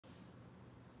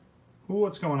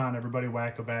What's going on, everybody?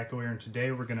 WakoBako here, and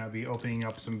today we're going to be opening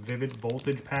up some Vivid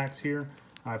Voltage packs here.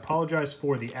 I apologize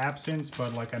for the absence,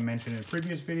 but like I mentioned in a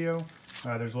previous video,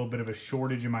 there's a little bit of a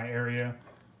shortage in my area.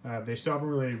 They still haven't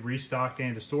really restocked any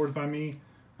of the stores by me,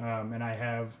 and I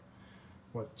have,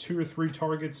 what, 2 or 3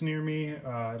 Targets near me,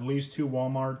 at least 2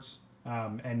 Walmarts,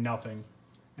 and nothing.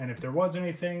 And if there was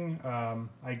anything,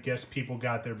 I guess people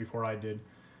got there before I did.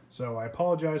 So I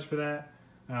apologize for that.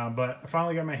 But I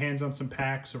finally got my hands on some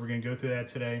packs, so we're going to go through that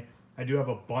today. I do have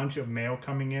a bunch of mail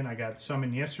coming in. I got some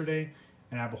in yesterday,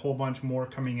 and I have a whole bunch more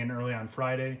coming in early on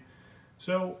Friday.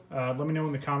 So let me know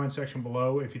in the comment section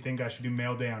below if you think I should do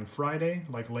mail day on Friday,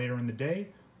 like later in the day,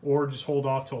 or just hold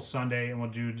off till Sunday and we'll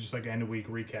do just like an end of week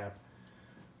recap.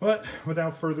 But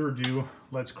without further ado,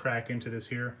 let's crack into this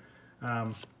here.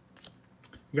 You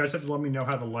guys have to let me know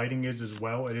how the lighting is as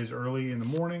well. It is early in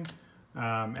the morning.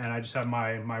 And I just have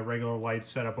my regular lights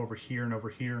set up over here and over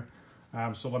here.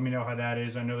 So let me know how that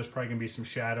is. I know there's probably going to be some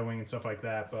shadowing and stuff like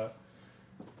that. But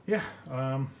yeah,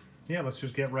 let's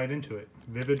just get right into it.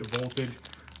 Vivid Voltage.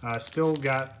 Still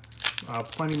got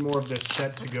plenty more of this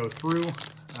set to go through.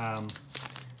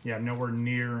 Yeah, nowhere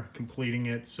near completing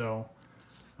it. So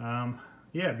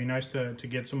yeah, it'd be nice to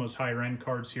get some of those higher end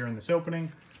cards here in this opening.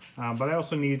 But I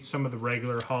also need some of the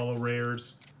regular holo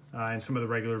rares and some of the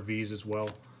regular Vs as well.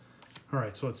 All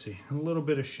right, so let's see. A little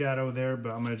bit of shadow there,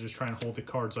 but I'm going to just try and hold the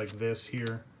cards like this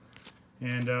here.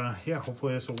 And yeah,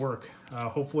 hopefully this will work.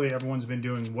 Hopefully everyone's been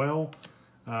doing well.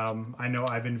 I know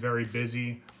I've been very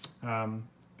busy.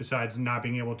 Besides not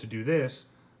being able to do this,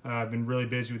 I've been really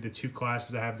busy with the 2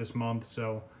 classes I have this month.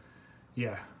 So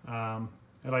yeah, and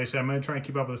like I said, I'm going to try and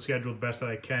keep up with the schedule the best that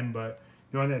I can, but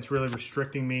the only thing that's really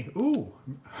restricting me, ooh,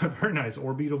 very nice,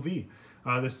 Orbital V.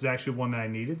 This is actually one that I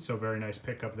needed, so very nice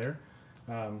pickup there.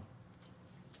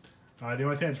 The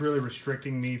only thing that's really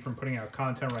restricting me from putting out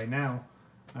content right now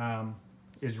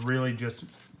is really just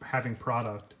having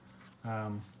product.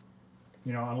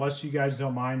 You know, unless you guys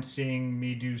don't mind seeing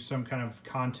me do some kind of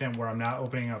content where I'm not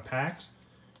opening up packs,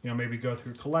 you know, maybe go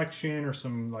through collection or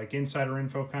some like insider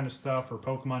info kind of stuff or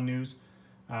Pokemon news,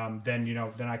 then, you know,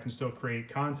 then I can still create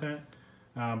content.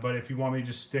 But if you want me to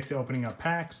just stick to opening up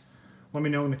packs, let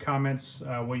me know in the comments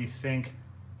what you think.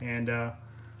 And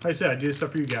like I said, I do this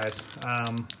stuff for you guys.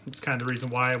 It's kind of the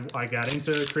reason why I got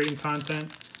into creating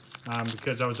content,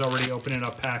 because I was already opening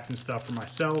up packs and stuff for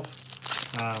myself,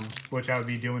 which I would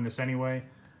be doing this anyway.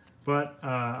 But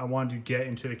I wanted to get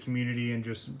into the community and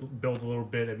just build a little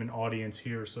bit of an audience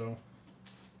here. So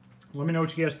let me know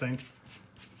what you guys think.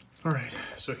 All right,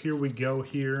 so here we go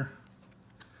here.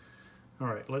 All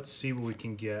right, let's see what we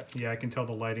can get. Yeah, I can tell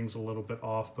the lighting's a little bit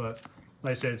off, but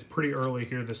like I said, it's pretty early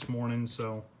here this morning,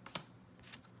 so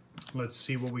let's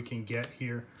see what we can get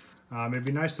here. It'd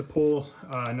be nice to pull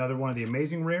another one of the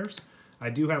amazing rares. I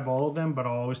do have all of them, but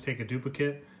I'll always take a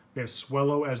duplicate. We have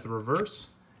Swellow as the reverse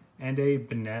and a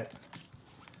Bennett.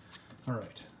 All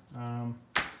right.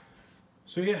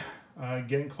 So yeah,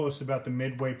 getting close to about the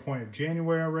midway point of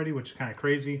January already, which is kind of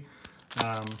crazy.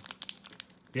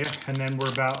 Yeah, and then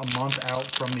we're about a month out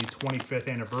from the 25th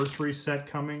anniversary set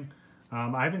coming.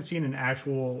 I haven't seen an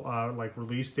actual like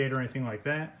release date or anything like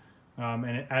that.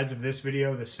 And as of this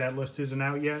video, the set list isn't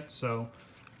out yet, so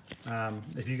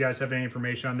if you guys have any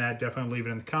information on that, definitely leave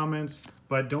it in the comments.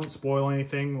 But don't spoil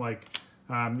anything. Like,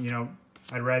 you know,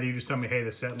 I'd rather you just tell me, hey,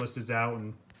 the set list is out,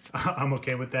 and I'm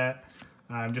okay with that.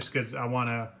 Just because I want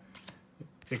to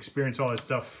experience all this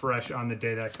stuff fresh on the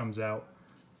day that it comes out.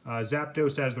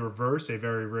 Zapdos as the reverse, a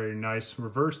very, very nice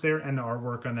reverse there, and the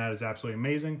artwork on that is absolutely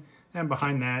amazing. And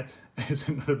behind that is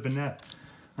another Bennett.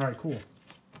 All right, cool.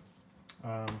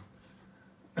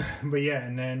 But yeah,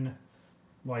 and then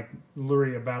like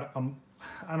literally about I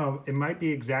don't know, it might be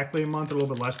exactly a month, a little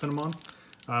bit less than a month.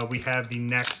 We have the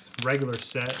next regular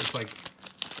set. It's like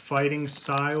Fighting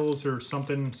Styles or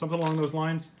something along those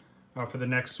lines for the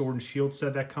next Sword and Shield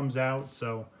set that comes out.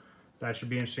 So that should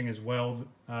be interesting as well.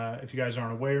 If you guys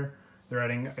aren't aware, they're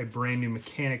adding a brand new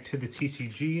mechanic to the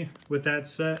TCG with that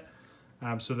set.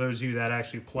 So those of you that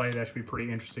actually play, that should be pretty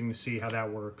interesting to see how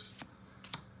that works.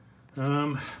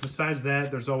 Besides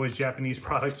that, there's always Japanese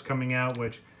products coming out,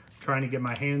 which I'm trying to get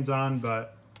my hands on,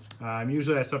 but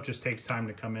usually that stuff just takes time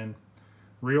to come in.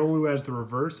 Riolu as the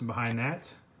reverse, and behind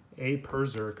that, a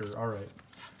Berserker. All right.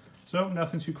 So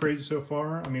nothing too crazy so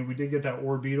far. I mean, we did get that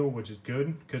Orbital, which is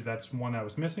good because that's one that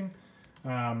was missing.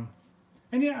 And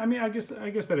yeah, I mean, I guess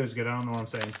that is good. I don't know what I'm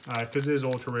saying because it is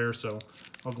ultra rare, so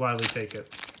I'll gladly take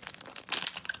it.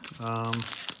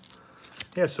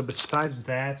 Yeah, so besides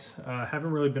that,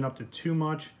 haven't really been up to too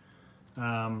much.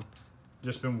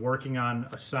 Just been working on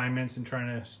assignments and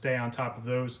trying to stay on top of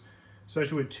those.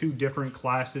 especially with 2 different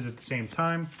classes at the same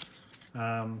time.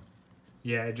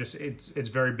 Yeah, it's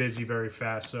very busy, very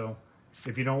fast. So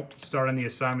if you don't start on the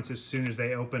assignments as soon as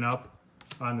they open up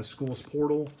on the school's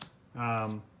portal, you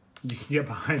can get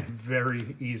behind very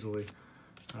easily.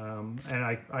 And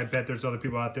I bet there's other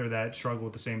people out there that struggle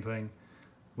with the same thing.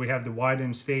 We have the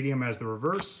Widen Stadium as the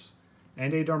reverse,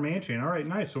 and a Darmanian. All right,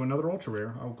 nice. So another ultra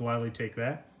rare. I'll gladly take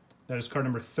that. That is card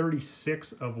number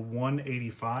 36 of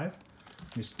 185.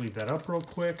 Let me sleeve that up real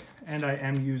quick. And I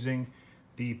am using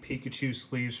the Pikachu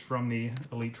sleeves from the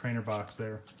Elite Trainer box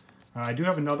there. I do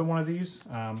have another one of these.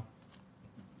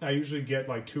 I usually get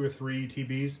like 2 or 3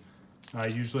 TBs.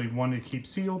 Usually 1 to keep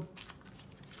sealed.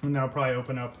 And then I'll probably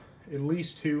open up at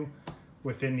least 2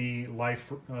 within the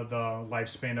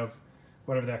lifespan of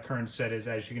whatever that current set is,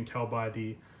 as you can tell by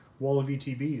the wall of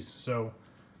ETBs. So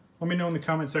let me know in the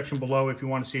comment section below if you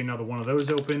want to see another one of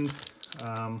those opened.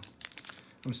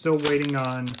 I'm still waiting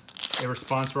on a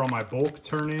response for all my bulk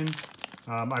turn-in.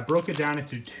 I broke it down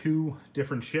into 2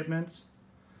 different shipments.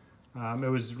 It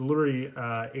was literally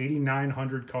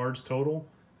 8,900 cards total.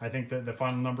 I think that the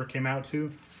final number came out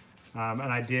to. And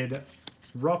I did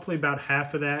roughly about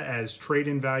half of that as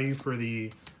trade-in value for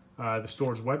the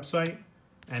store's website.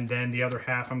 And then the other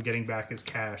half I'm getting back as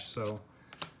cash. So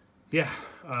yeah,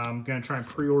 I'm going to try and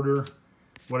pre-order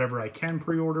whatever I can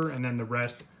pre-order. And then the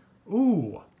rest,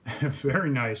 ooh, very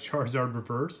nice Charizard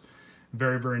reverse.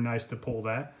 Very, very nice to pull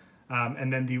that.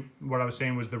 And then what I was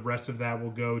saying was the rest of that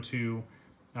will go to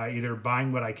either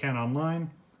buying what I can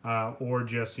online or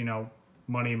just, you know,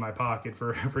 money in my pocket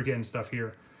for getting stuff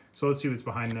here. So let's see what's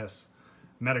behind this.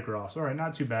 Metagross. All right,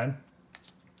 not too bad.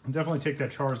 I'll definitely take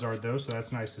that Charizard though, so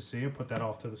that's nice to see. I'll put that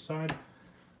off to the side.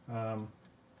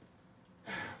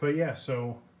 But yeah,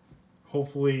 so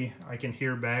hopefully I can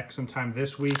hear back sometime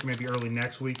this week, maybe early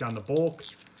next week on the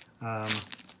bulks.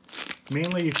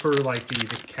 Mainly for like the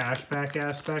cashback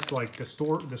aspect, like the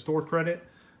store credit.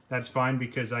 That's fine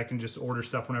because I can just order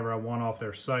stuff whenever I want off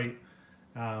their site.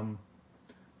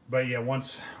 But yeah,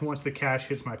 once the cash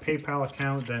hits my PayPal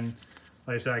account, then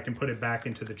like I said, I can put it back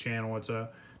into the channel. It's a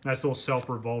nice little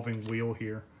self-revolving wheel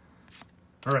here.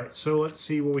 All right, so let's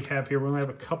see what we have here. We only have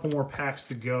a couple more packs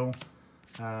to go.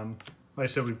 Like I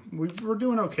said, we're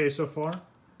doing okay so far.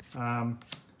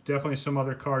 Definitely some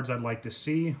other cards I'd like to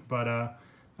see, but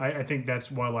I think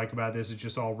that's what I like about this. It's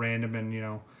just all random, and you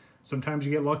know, sometimes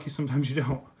you get lucky, sometimes you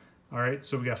don't. All right,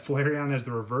 so we got Flareon as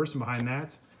the reverse, and behind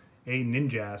that, a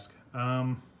Ninjask.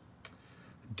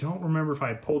 Don't remember if I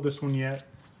had pulled this one yet.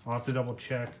 I'll have to double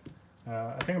check.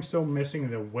 I think I'm still missing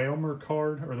the Whalmer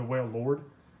card, or the Whale Lord.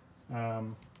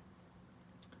 The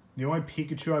only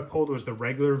Pikachu I pulled was the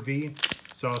regular V,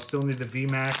 so I'll still need the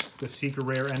VMAX, the Secret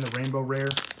Rare, and the Rainbow Rare,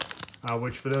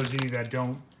 which for those of you that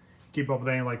don't keep up with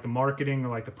any like the marketing or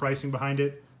like the pricing behind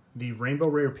it, the Rainbow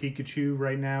Rare Pikachu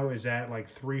right now is at like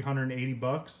 380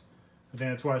 bucks. I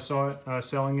think that's what I saw it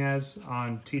selling as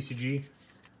on TCG,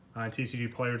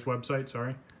 TCG Player's website,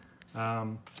 sorry.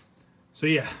 So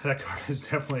yeah, that card is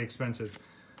definitely expensive.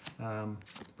 But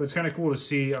it's kind of cool to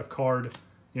see a card,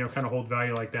 you know, kind of hold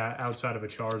value like that outside of a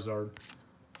Charizard.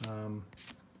 All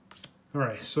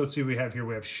right, so let's see what we have here.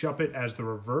 We have Shuppet as the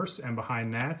reverse, and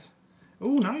behind that,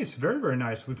 oh, nice, very, very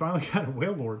nice. We finally got a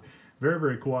Whale Lord. Very,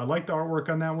 very cool. I like the artwork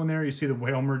on that one there. You see the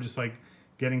Whalmer just like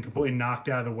getting completely knocked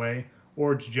out of the way,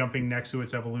 or it's jumping next to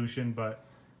its evolution, but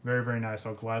very, very nice.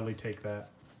 I'll gladly take that.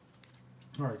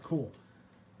 All right, cool.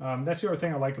 That's the other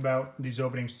thing I like about these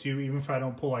openings too, even if I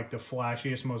don't pull like the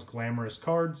flashiest, most glamorous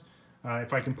cards.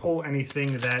 If I can pull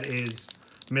anything that is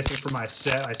missing from my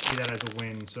set, I see that as a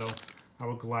win, so I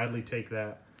will gladly take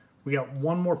that. We got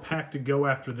one more pack to go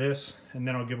after this, and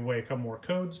then I'll give away a couple more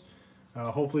codes.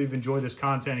 Hopefully you've enjoyed this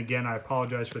content. Again, I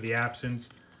apologize for the absence.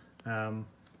 But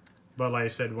like I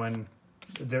said, when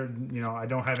I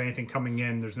don't have anything coming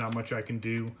in, there's not much I can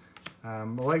do.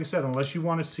 But like I said, unless you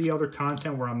want to see other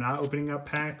content where I'm not opening up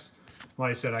packs, like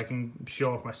I said, I can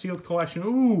show off my sealed collection.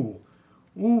 Ooh,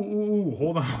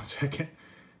 hold on one second.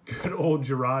 Good old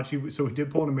Jirachi. So we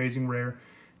did pull an amazing rare.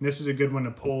 And this is a good one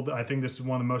to pull. I think this is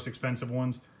one of the most expensive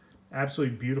ones.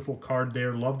 Absolutely beautiful card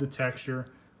there. Love the texture.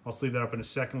 I'll sleeve that up in a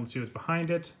second. Let's see what's behind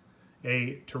it.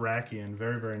 A Terrakion.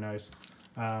 Very, very nice.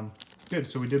 Good.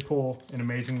 So we did pull an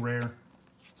amazing rare.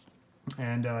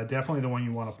 And definitely the one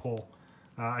you want to pull.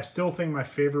 I still think my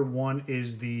favorite one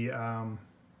is the...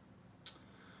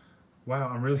 wow,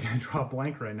 I'm really going to draw a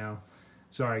blank right now.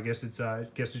 Sorry, I guess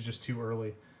it's just too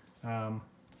early.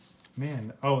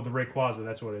 Man, oh, the Rayquaza,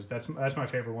 that's what it is. That's my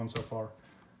favorite one so far.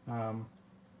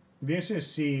 It'd be interesting to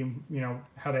see,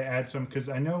 how they add some, because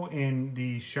I know in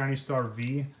the Shiny Star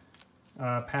V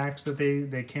packs that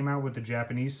they came out with the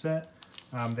Japanese set,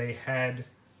 they had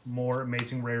more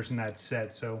amazing rares in that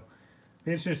set. So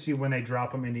be interesting to see when they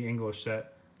drop them in the English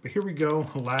set. But here we go,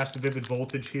 last Vivid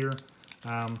Voltage here.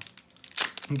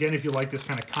 Again, if you like this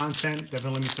kind of content,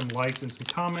 definitely leave me some likes and some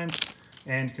comments,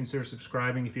 and consider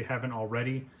subscribing if you haven't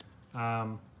already.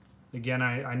 Again,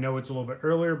 I know it's a little bit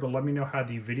earlier, but let me know how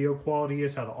the video quality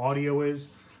is, how the audio is.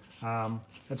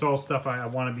 That's all stuff I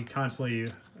want to be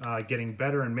constantly getting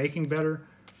better and making better,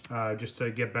 just to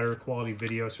get better quality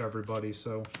videos for everybody.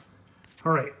 So,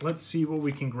 all right, let's see what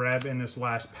we can grab in this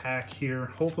last pack here.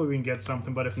 Hopefully we can get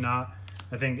something, but if not,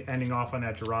 I think ending off on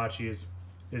that Jirachi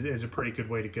is a pretty good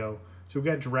way to go. So we've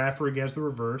got Giraffe against the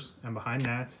reverse, and behind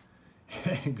that,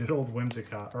 good old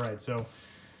Whimsicott. All right, so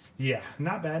yeah,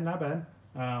 not bad, not bad.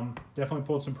 Definitely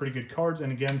pulled some pretty good cards,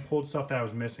 and again, pulled stuff that I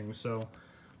was missing. So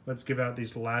let's give out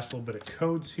these last little bit of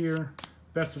codes here.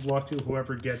 Best of luck to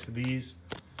whoever gets these.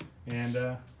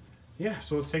 And yeah,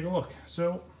 so let's take a look.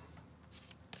 So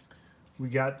we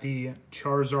got the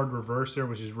Charizard reverse there,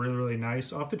 which is really, really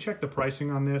nice. I'll have to check the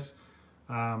pricing on this.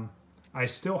 I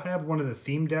still have one of the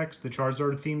theme decks, the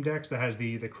Charizard theme decks that has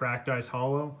the Cracked Ice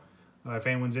Hollow. If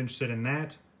anyone's interested in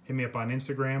that, hit me up on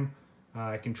Instagram.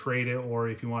 I can trade it, or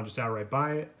if you want to just outright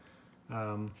buy it.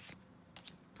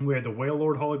 We had the Whale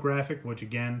Lord holographic, which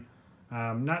again,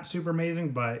 not super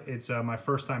amazing, but it's my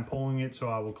first time pulling it, so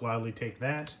I will gladly take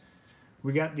that.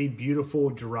 We got the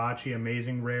beautiful Jirachi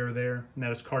amazing rare there, and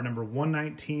that is card number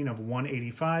 119 of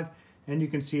 185. And you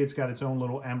can see it's got its own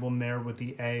little emblem there with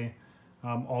the A.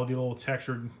 All the little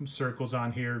textured circles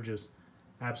on here, just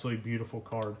absolutely beautiful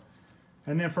card.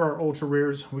 And then for our ultra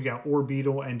rares, we got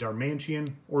Orbeetle and Darmanian.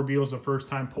 Orbeetle's a first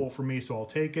time pull for me, so I'll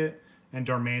take it. And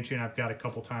Darmanian I've got a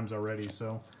couple times already.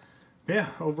 So yeah,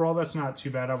 overall that's not too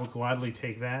bad. I would gladly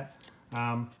take that.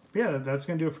 Yeah, that's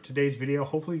going to do it for today's video.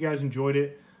 Hopefully you guys enjoyed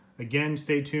it. Again,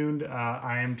 stay tuned.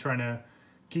 I am trying to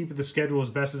keep the schedule as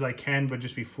best as I can, but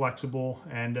just be flexible.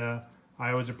 And I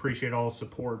always appreciate all the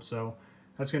support. So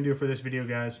that's going to do it for this video,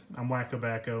 guys. I'm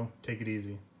WakoBako. Take it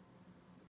easy.